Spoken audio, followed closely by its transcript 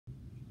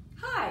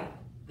Hi,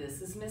 this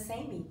is Miss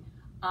Amy.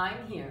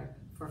 I'm here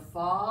for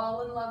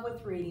Fall in Love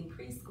with Reading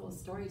Preschool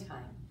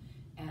Storytime.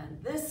 And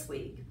this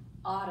week,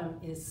 autumn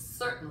is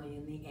certainly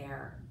in the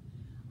air.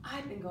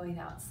 I've been going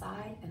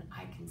outside and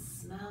I can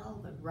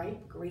smell the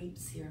ripe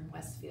grapes here in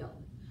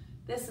Westfield.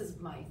 This is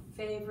my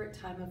favorite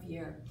time of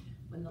year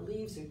when the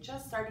leaves are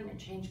just starting to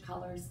change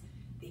colors.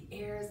 The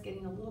air is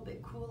getting a little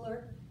bit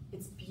cooler.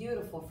 It's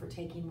beautiful for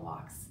taking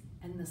walks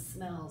and the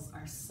smells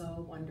are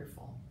so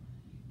wonderful.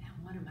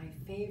 And one of my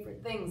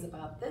favorite things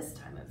about this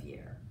time of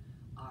year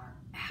are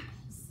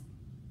apples.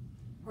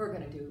 We're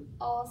going to do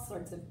all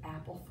sorts of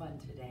apple fun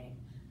today.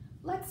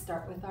 Let's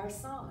start with our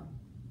song.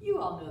 You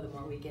all know the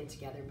more we get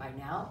together by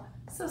now,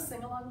 so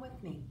sing along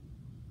with me.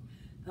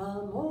 The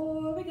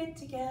more we get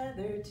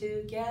together,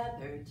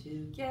 together,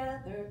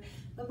 together,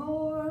 the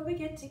more we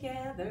get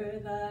together,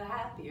 the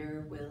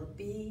happier we'll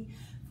be.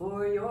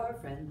 For your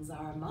friends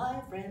are my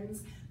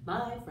friends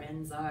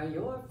are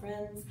your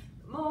friends.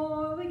 The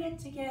more we get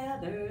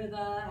together,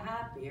 the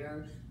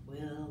happier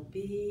we'll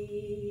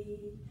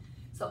be.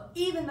 So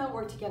even though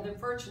we're together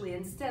virtually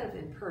instead of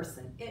in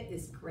person, it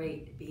is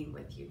great being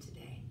with you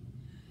today.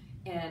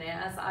 And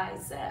as I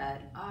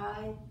said,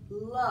 I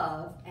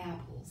love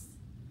apples.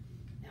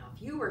 Now,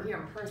 if you were here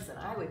in person,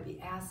 I would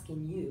be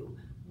asking you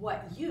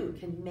what you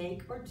can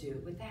make or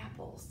do with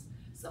apples.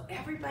 So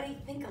everybody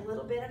think a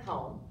little bit at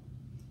home.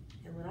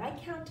 And when I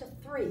count to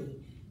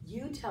 3,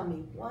 you tell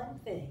me one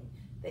thing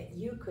that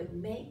you could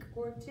make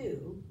or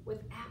do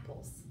with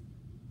apples.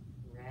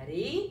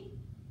 Ready?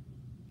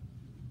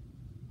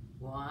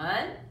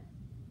 1,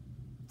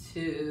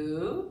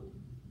 2,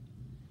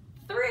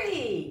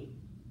 3.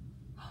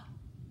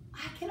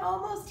 I can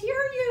almost hear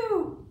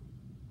you.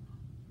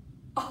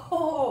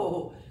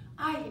 Oh,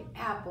 I eat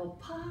apple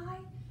pie,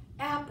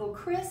 apple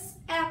crisp,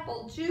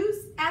 apple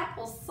juice,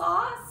 apple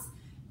sauce,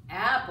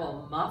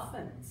 apple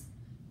muffins.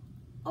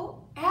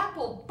 Oh,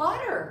 apple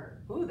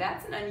butter. Ooh,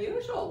 that's an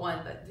unusual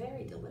one, but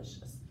very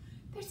delicious.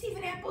 There's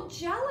even apple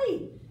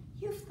jelly.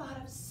 You've thought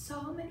of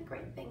so many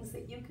great things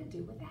that you could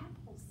do with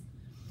apples.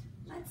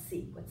 Let's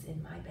see what's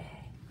in my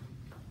bag.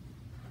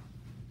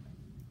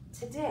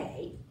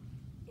 Today,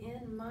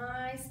 in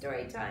my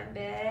Storytime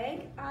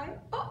bag,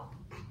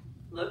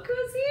 look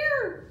who's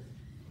here.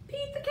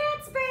 Pete the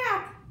cat's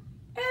back.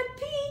 And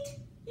Pete,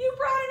 you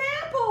brought an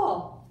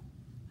apple.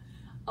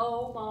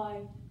 Oh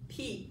my,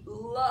 Pete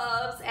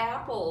loves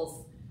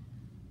apples.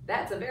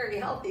 That's a very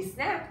healthy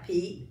snack,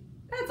 Pete.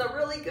 That's a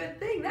really good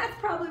thing. That's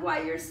probably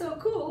why you're so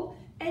cool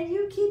and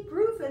you keep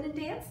grooving and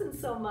dancing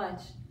so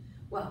much.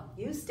 Well,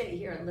 you stay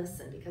here and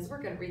listen because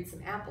we're going to read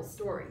some apple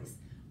stories.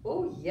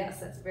 Oh yes,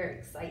 that's very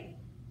exciting.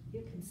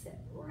 You can sit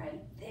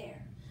right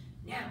there.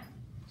 Now,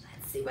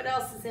 let's see what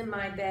else is in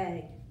my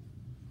bag.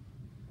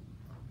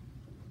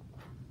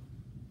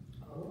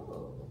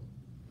 Oh,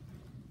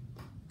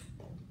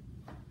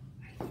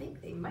 I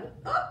think they might,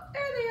 oh,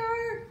 there they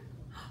are.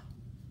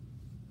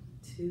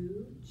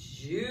 2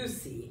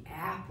 juicy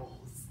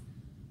apples.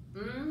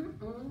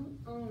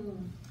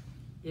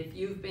 If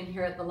you've been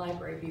here at the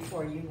library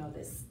before, you know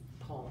this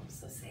poem,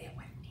 so say it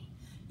with me.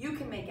 You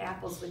can make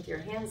apples with your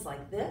hands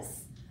like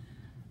this,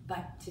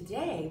 but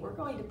today we're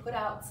going to put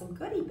out some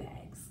goodie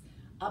bags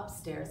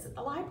upstairs at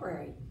the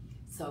library.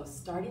 So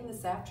starting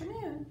this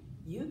afternoon,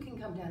 you can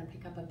come down and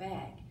pick up a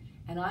bag.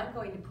 And I'm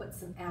going to put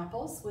some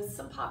apples with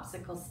some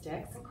popsicle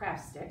sticks and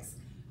craft sticks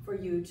for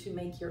you to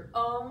make your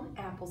own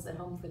apples at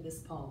home for this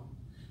poem.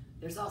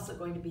 There's also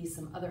going to be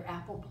some other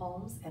apple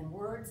poems and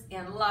words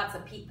and lots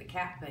of Pete the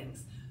Cat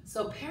things.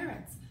 So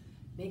parents,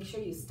 make sure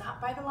you stop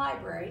by the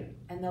library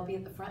and they'll be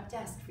at the front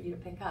desk for you to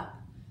pick up.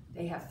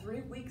 They have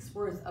 3 weeks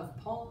worth of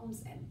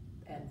poems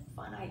and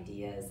fun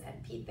ideas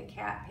and Pete the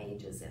Cat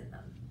pages in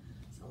them.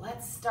 So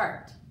let's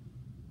start.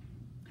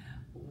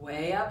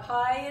 Way up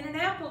high in an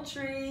apple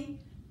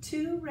tree,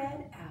 2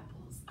 red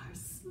apples are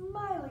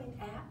smiling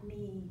at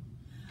me.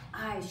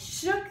 I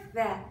shook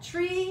that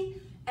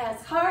tree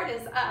as hard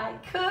as I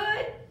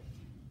could.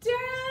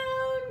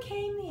 Down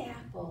came the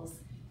apples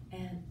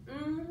and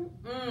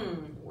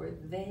were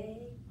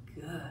they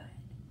good.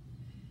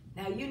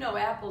 Now you know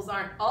apples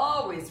aren't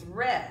always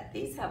red.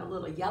 These have a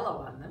little yellow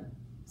on them.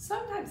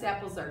 Sometimes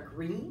apples are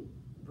green,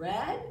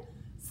 red.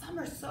 Some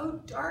are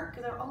so dark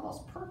they're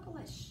almost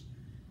purplish.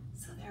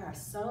 So there are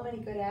so many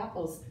good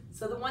apples.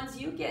 So the ones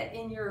you get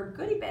in your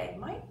goodie bag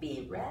might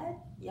be red,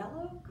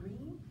 yellow,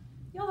 green.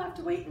 You'll have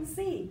to wait and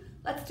see.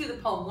 Let's do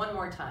the poem one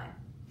more time.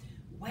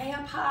 Way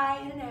up high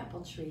in an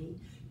apple tree,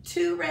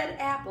 2 red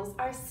apples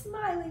are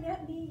smiling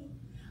at me.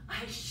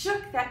 I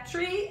shook that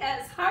tree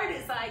as hard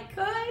as I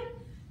could.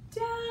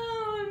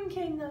 Down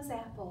came those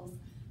apples.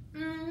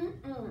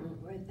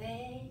 Were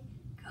they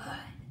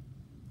good?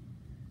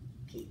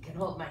 Pete can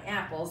hold my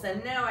apples,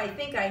 and now I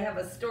think I have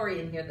a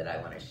story in here that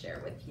I want to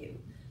share with you.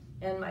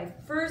 And my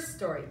first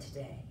story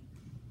today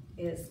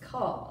is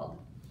called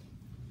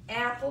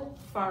Apple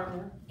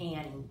Farmer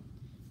Annie.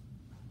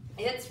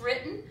 It's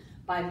written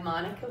by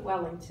Monica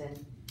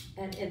Wellington,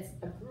 and it's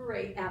a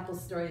great apple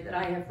story that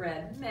I have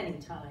read many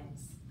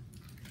times.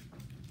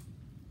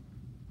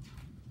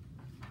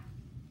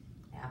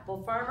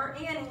 apple farmer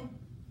Annie.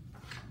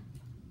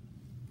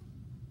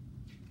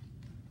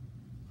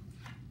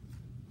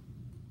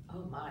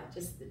 Oh my,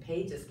 just the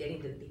pages getting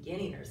to the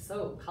beginning are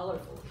so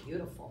colorful and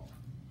beautiful.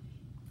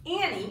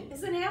 Annie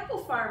is an apple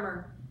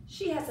farmer.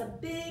 She has a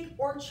big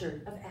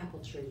orchard of apple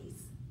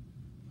trees.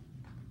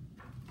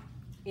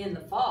 In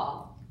the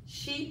fall,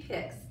 she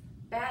picks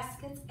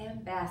baskets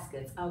and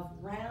baskets of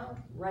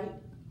round,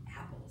 ripe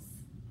apples.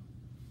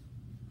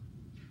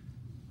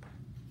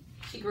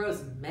 She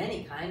grows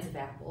many kinds of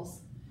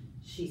apples.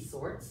 She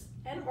sorts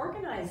and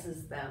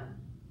organizes them.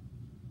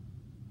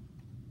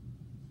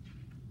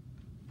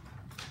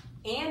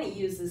 Annie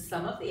uses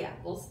some of the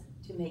apples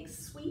to make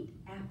sweet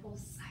apple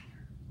cider.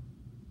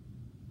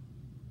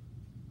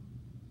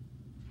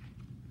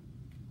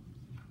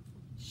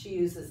 She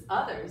uses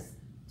others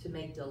to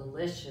make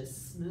delicious,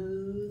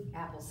 smooth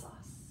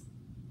applesauce.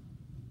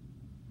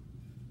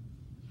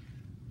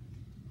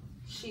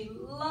 She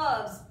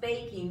loves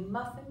baking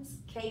muffins,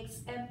 cakes,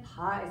 and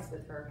pies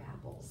with her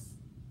apples.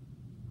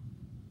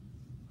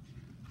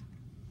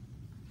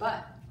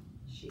 But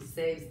she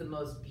saves the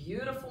most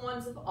beautiful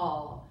ones of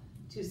all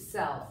to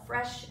sell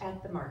fresh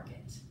at the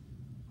market.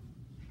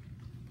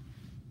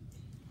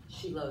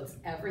 She loads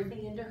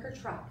everything into her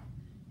truck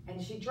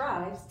and she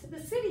drives to the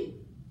city.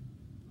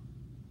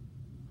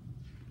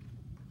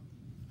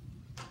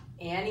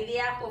 Annie the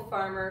apple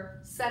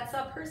farmer sets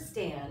up her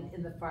stand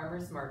in the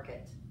farmer's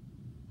market.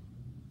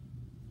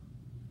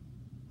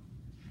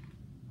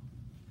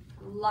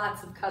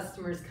 Lots of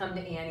customers come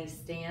to Annie's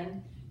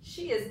stand.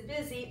 She is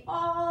busy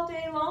all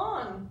day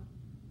long.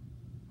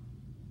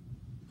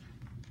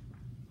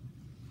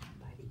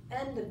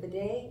 End of the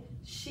day,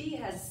 she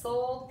has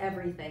sold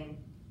everything.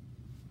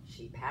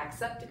 She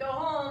packs up to go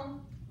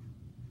home.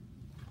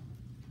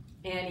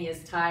 Annie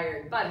is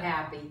tired but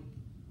happy.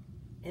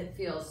 It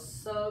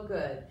feels so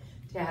good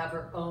to have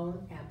her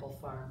own apple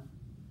farm.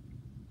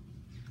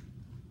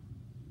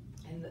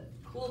 And the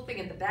cool thing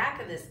at the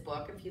back of this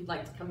book, if you'd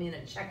like to come in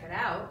and check it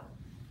out,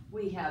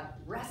 we have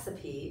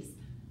recipes,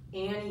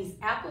 Annie's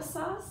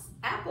applesauce,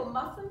 apple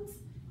muffins,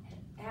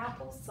 and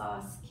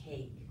applesauce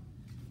cake.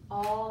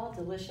 All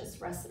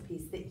delicious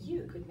recipes that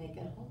you could make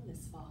at home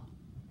this fall.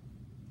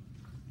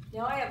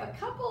 Now I have a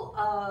couple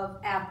of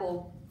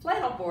apple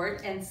flannel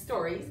board and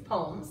stories,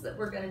 poems that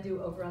we're going to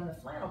do over on the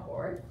flannel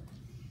board.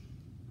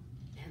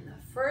 And the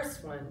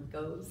first one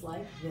goes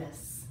like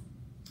this.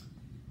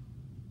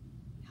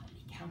 Help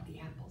me count the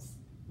apples.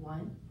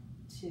 1,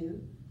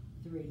 2,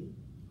 3,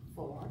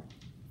 4,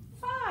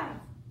 5.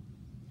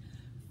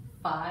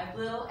 5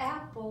 little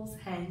apples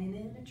hanging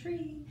in a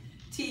tree.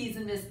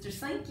 Teasing Mr.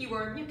 Slinky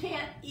Worm, you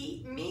can't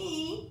eat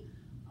me.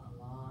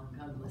 Along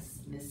comes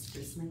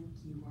Mr.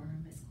 Slinky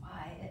Worm, as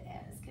quiet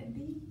as can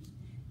be.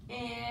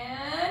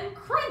 And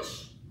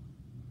crunch!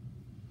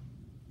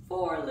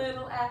 4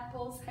 little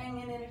apples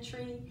hanging in a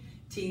tree.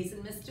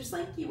 Teasing Mr.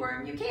 Slinky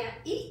Worm, you can't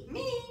eat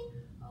me.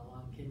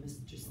 Along came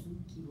Mr.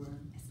 Slinky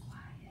Worm, as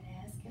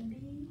quiet as can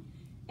be.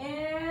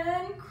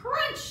 And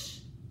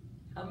crunch!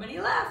 How many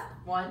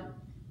left? 1,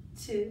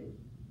 2,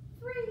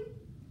 3.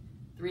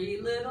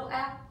 3 little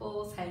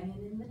apples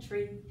hanging in the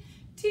tree.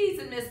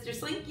 Teasing Mr.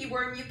 Slinky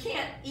Worm, you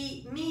can't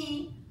eat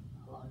me.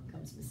 Along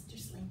comes Mr.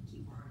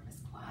 Slinky Worm, as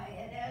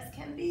quiet as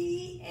can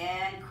be,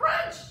 and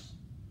crunch!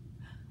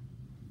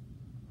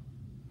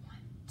 1,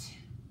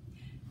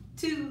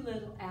 2. 2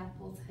 little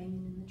apples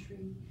hanging in the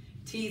tree.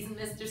 Teasing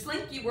Mr.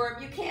 Slinky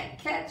Worm, you can't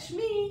catch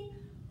me.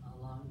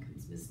 Along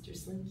comes Mr.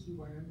 Slinky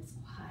Worm, as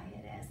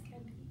quiet as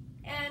can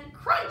be, and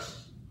crunch!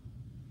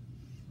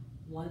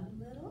 1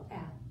 little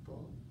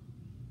apple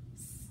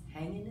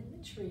hanging in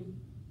the tree.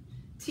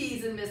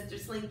 Teasing Mr.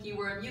 Slinky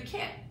Worm, you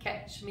can't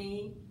catch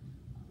me.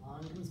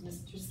 Along comes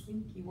Mr.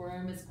 Slinky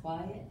Worm, as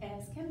quiet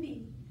as can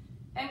be.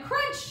 And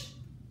crunch!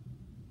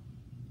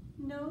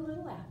 No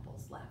little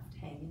apples left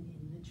hanging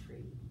in the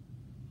tree.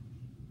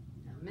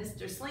 Now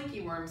Mr.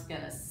 Slinky Worm's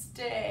gonna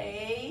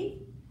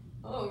stay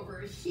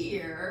over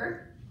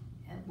here,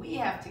 and we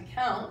have to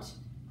count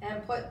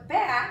and put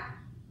back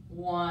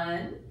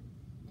 1,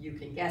 you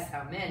can guess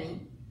how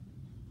many,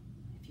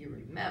 if you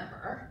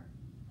remember,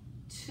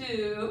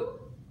 2,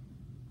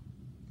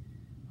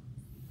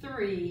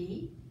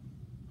 3,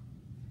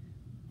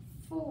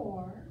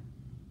 4,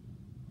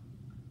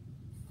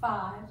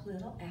 5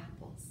 little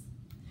apples.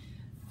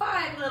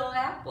 5 little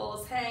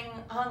apples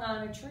hung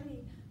on a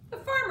tree. The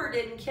farmer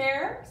didn't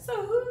care,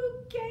 so who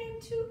came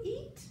to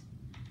eat?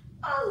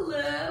 A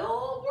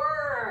little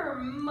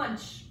worm.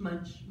 Munch,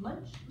 munch,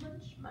 munch,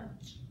 munch,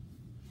 munch.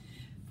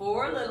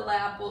 4 little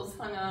apples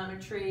hung on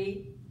a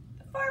tree.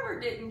 The farmer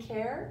didn't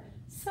care,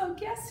 so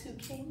guess who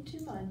came to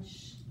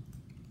munch?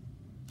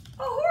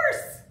 A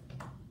horse!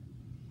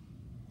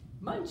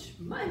 Munch,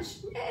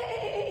 munch,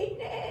 neigh,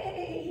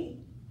 neigh.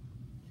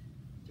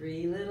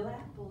 3 little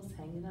apples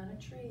hanging on a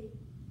tree.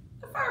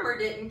 The farmer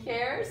didn't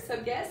care,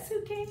 so guess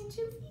who came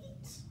to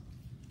eat?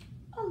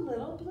 A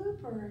little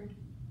bluebird.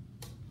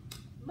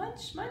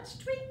 Munch, munch,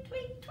 tweet,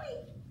 tweet,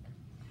 tweet.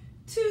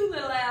 2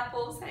 little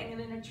apples hanging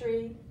in a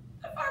tree.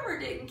 The farmer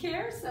didn't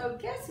care, so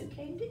guess who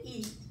came to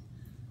eat?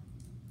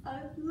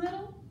 a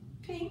little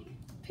pink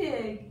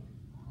pig.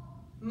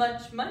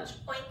 Munch, munch,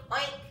 oink,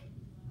 oink.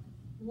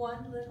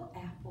 One little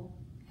apple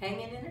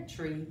hanging in a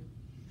tree.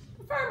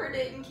 The farmer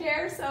didn't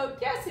care, so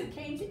guess who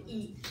came to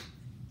eat?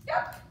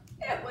 Yep,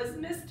 it was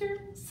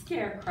Mr.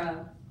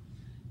 Scarecrow.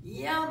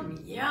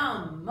 Yum,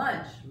 yum,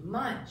 munch,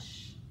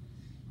 munch.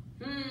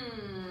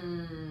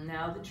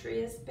 Now the tree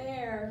is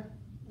bare.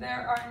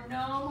 There are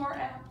no more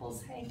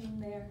apples hanging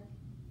there.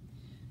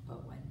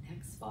 But when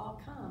next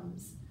fall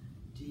comes,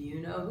 do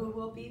you know who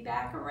will be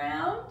back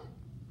around?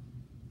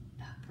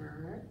 The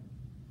bird,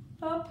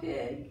 the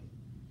pig,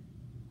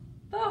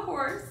 the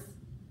horse,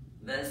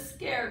 the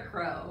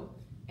scarecrow,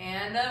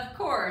 and of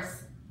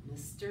course,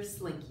 Mr.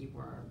 Slinky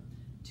Worm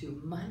to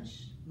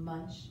munch,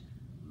 munch,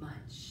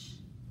 munch.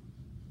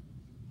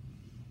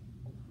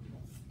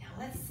 Now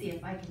let's see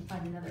if I can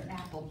find another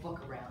apple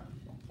book around.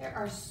 There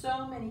are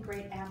so many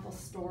great apple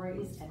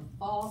stories and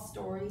fall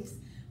stories.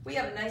 We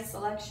have a nice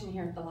selection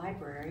here at the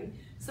library.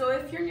 So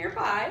if you're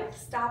nearby,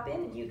 stop in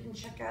and you can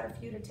check out a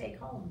few to take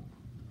home.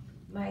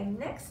 My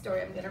next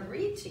story I'm going to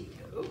read to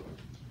you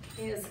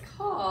is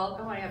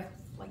called, I have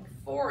like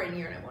 4 in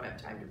here and I won't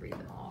have time to read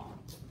them all.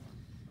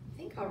 I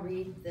think I'll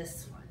read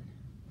this one.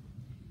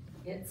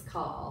 It's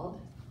called,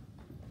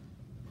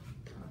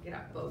 I'll get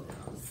out both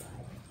on the side.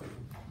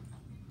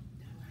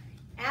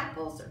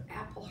 Apples or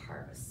Apple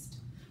Harvest.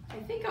 I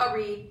think I'll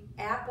read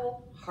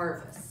Apple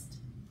Harvest.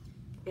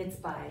 It's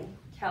by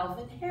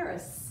Calvin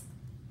Harris,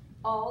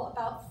 all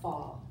about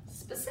fall,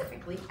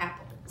 specifically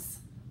apples.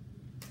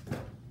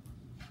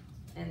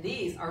 And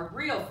these are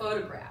real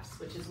photographs,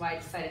 which is why I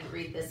decided to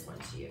read this one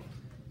to you,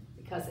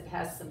 because it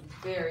has some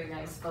very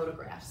nice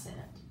photographs in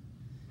it.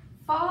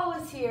 Fall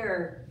is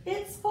here,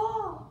 it's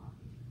fall.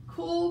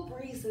 Cool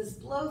breezes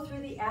blow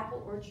through the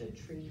apple orchard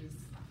trees.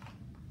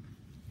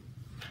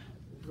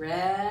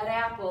 Red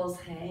apples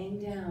hang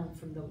down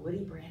from the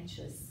woody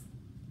branches.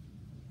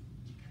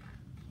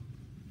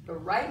 The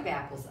ripe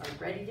apples are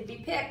ready to be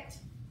picked.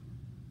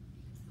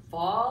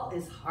 Fall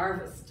is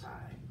harvest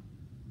time.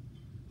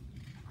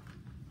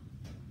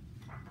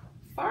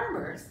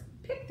 Farmers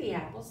pick the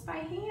apples by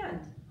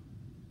hand.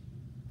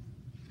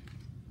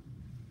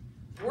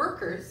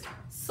 Workers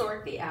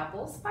sort the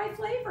apples by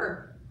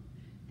flavor.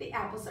 The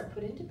apples are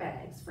put into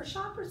bags for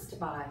shoppers to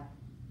buy.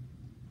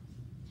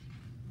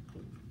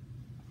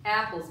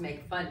 Apples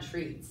make fun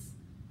treats.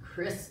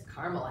 Crisp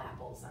caramel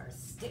apples are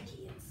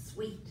sticky and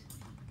sweet.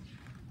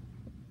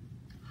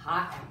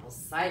 Hot apple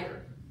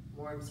cider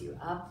warms you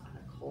up on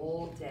a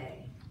cold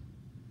day.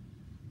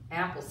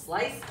 Apple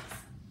slices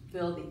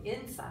fill the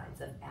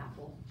insides of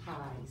apple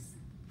pies.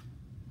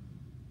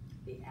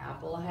 The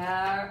apple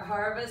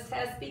harvest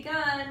has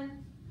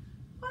begun.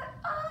 What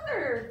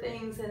other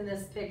things in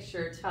this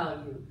picture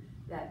tell you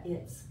that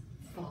it's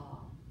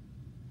fall?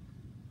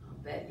 I'll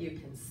bet you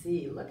can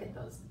see, look at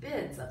those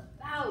bins of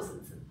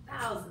thousands and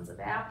thousands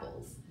of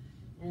apples.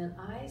 And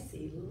I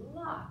see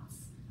lots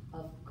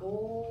of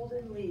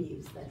golden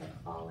leaves that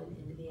have fallen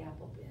into the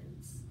apple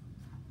bins.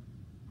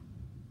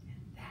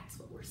 And that's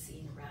what we're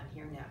seeing around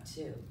here now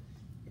too.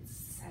 It's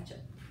such a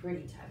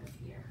pretty time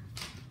of year.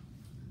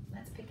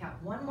 Let's pick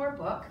out one more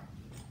book.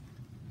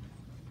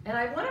 And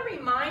I want to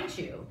remind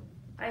you,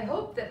 I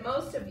hope that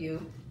most of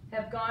you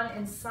have gone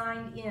and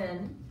signed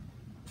in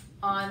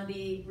on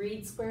the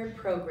Read Squared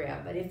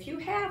program. But if you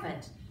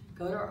haven't,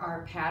 go to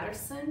our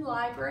Patterson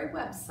Library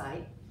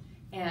website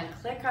and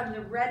click on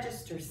the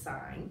register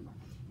sign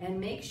and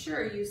make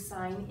sure you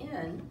sign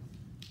in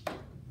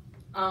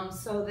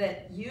so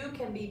that you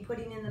can be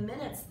putting in the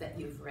minutes that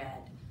you've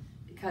read.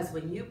 Because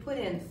when you put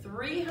in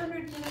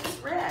 300 minutes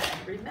read,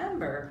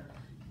 remember,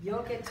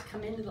 you'll get to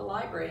come into the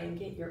library and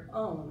get your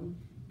own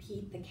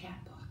Pete the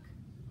Cat book.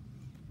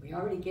 We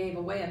already gave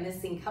away a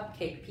Missing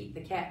Cupcake Pete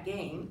the Cat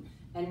game,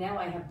 and now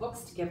I have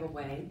books to give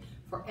away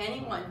for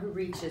anyone who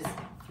reaches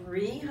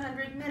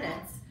 300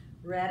 minutes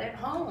read at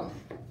home.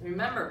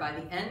 Remember, by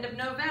the end of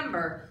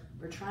November,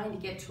 we're trying to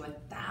get to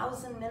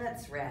 1,000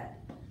 minutes read.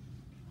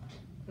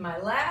 My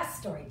last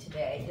story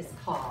today is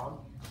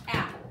called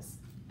Apples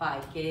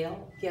by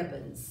Gail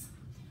Gibbons.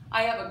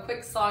 I have a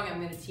quick song I'm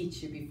going to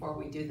teach you before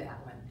we do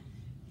that one.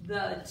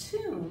 The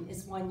tune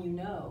is one you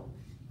know.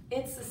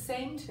 It's the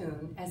same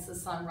tune as the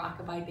song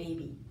Rockabye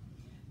Baby,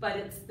 but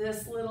it's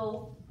this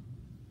little,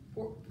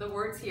 the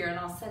words here, and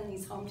I'll send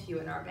these home to you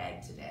in our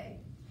bag today.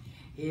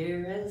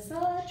 Here is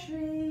a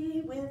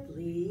tree with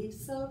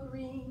leaves so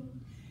green.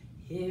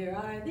 Here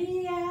are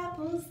the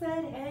apples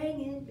that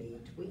hang in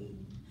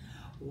between.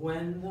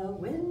 When the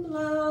wind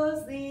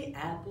blows, the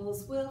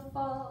apples will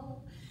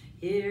fall.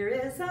 Here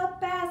is a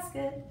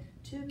basket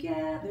to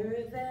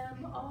gather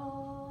them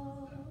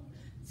all.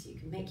 So you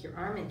can make your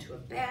arm into a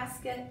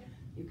basket,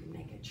 you can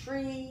make a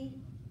tree,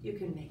 you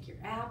can make your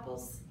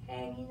apples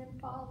hanging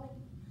and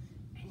falling,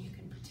 and you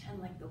can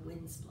pretend like the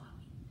wind's blowing.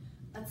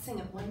 Let's sing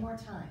it one more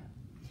time.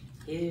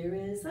 Here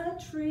is a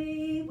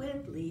tree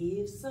with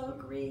leaves so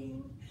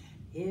green.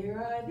 Here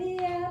are the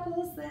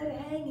apples that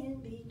hang in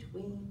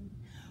between.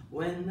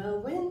 When the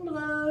wind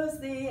blows,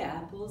 the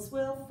apples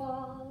will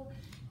fall.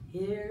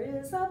 Here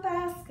is a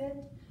basket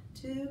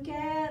to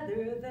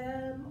gather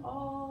them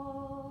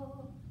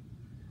all.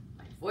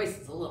 My voice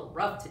is a little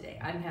rough today.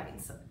 I'm having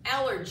some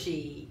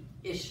allergy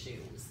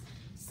issues.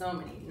 So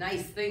many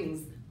nice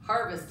things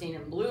harvesting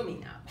and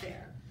blooming out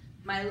there.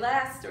 My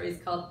last story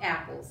is called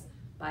Apples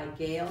by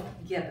Gail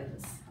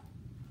Gibbons.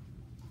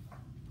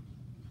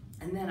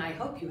 And then I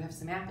hope you have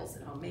some apples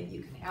at home. Maybe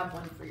you can have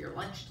one for your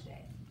lunch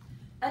today.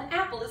 An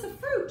apple is a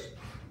fruit.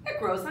 It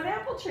grows on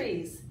apple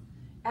trees.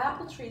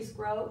 Apple trees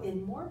grow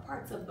in more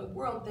parts of the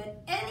world than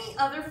any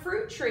other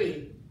fruit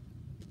tree.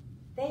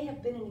 They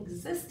have been in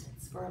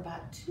existence for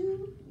about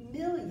 2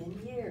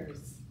 million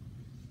years.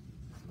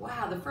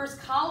 Wow, the first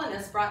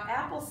colonists brought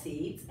apple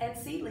seeds and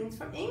seedlings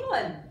from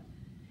England.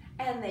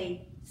 And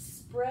they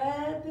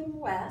spread them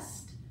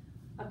west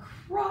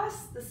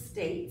across the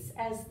states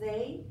as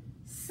they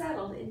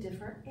settled in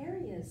different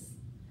areas.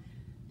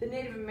 The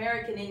Native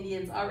American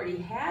Indians already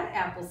had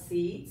apple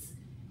seeds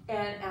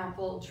and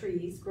apple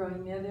trees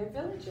growing near their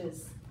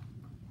villages.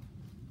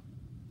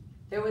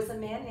 There was a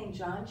man named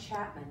John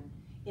Chapman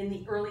in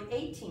the early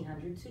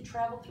 1800s who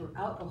traveled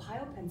throughout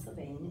Ohio,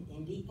 Pennsylvania,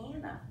 and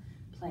Indiana,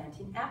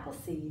 planting apple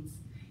seeds.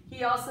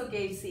 He also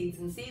gave seeds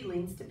and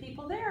seedlings to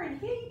people there, and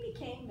he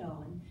became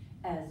known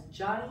as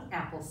Johnny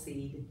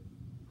Appleseed.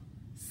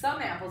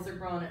 Some apples are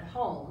grown at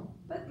home,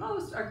 but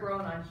most are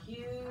grown on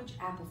huge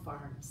apple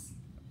farms.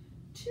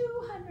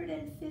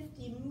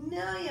 250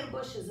 million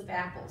bushels of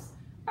apples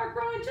are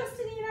grown just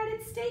in the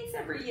United States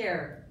every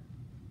year.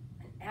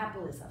 An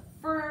apple is a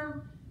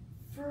firm,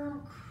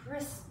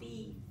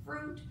 crispy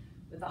fruit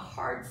with a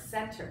hard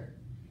center.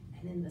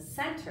 And in the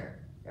center,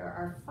 there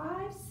are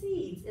 5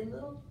 seeds in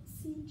little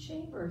seed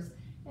chambers.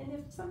 And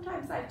if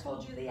sometimes I've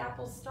told you the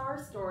apple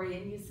star story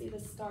and you see the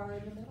star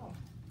in the middle.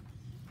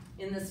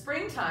 In the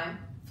springtime,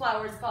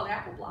 flowers called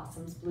apple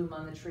blossoms bloom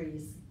on the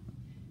trees.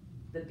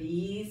 The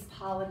bees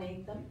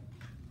pollinate them,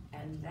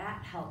 and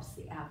that helps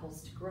the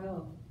apples to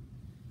grow.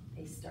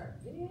 They start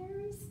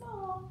very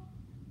small,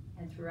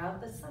 and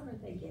throughout the summer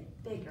they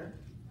get bigger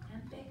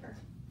and bigger.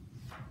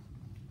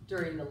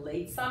 During the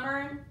late summer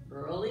and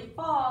early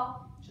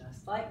fall,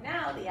 just like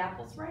now, the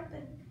apples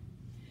ripen.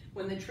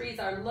 When the trees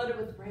are loaded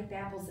with ripe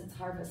apples, it's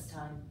harvest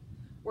time.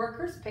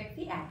 Workers pick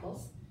the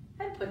apples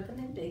and put them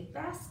in big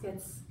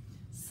baskets.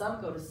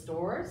 Some go to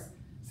stores.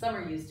 Some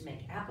are used to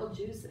make apple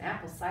juice and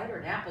apple cider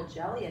and apple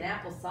jelly and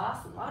apple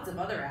sauce and lots of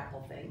other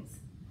apple things.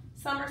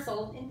 Some are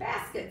sold in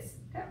baskets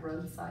at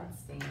roadside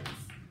stands.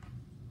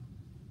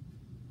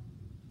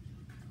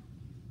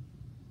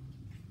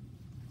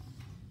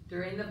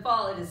 During the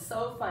fall, it is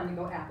so fun to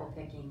go apple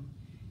picking.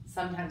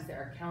 Sometimes there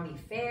are county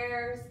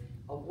fairs.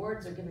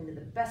 Awards are given to the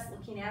best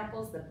looking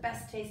apples, the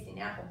best tasting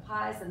apple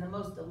pies, and the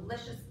most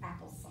delicious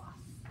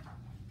applesauce.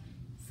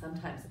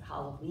 Sometimes at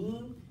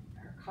Halloween,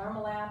 there are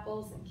caramel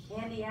apples and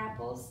candy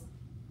apples.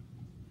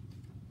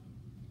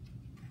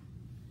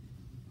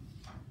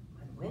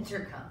 When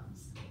winter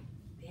comes,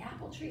 the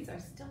apple trees are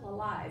still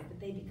alive, but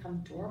they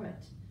become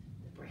dormant.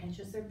 The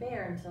branches are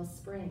bare until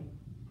spring,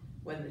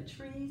 when the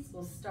trees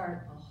will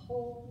start a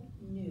whole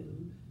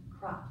new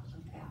crop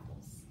of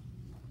apples.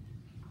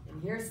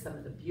 And here's some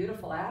of the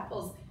beautiful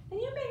apples. And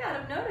you may not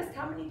have noticed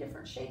how many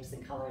different shapes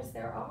and colors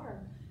there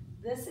are.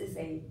 This is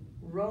a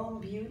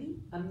Rome Beauty,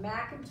 a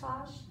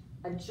Macintosh,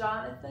 a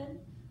Jonathan,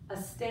 a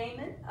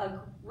Stamen, a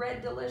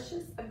Red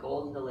Delicious, a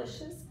Golden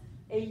Delicious,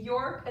 a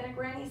York, and a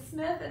Granny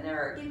Smith. And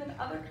there are even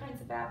other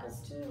kinds of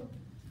apples too.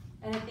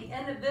 And at the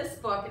end of this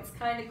book, it's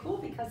kind of cool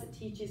because it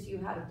teaches you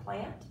how to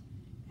plant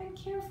and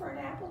care for an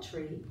apple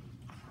tree,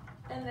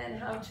 and then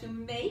how to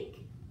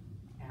make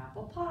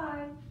apple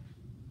pie,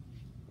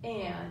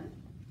 and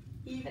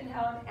even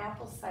how an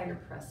apple cider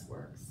press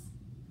works.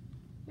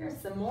 Here's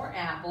some more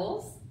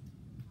apples,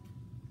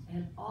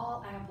 and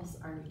all apples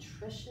are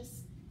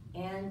nutritious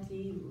and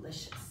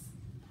delicious.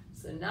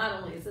 So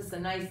not only is this a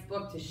nice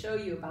book to show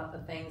you about the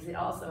things, it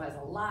also has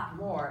a lot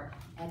more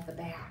at the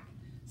back.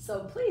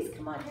 So please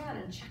come on down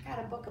and check out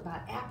a book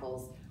about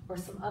apples or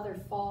some other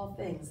fall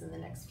things in the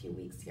next few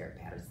weeks here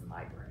at Patterson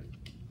Library.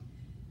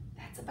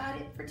 That's about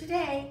it for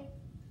today.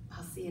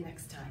 I'll see you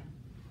next time.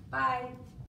 Bye.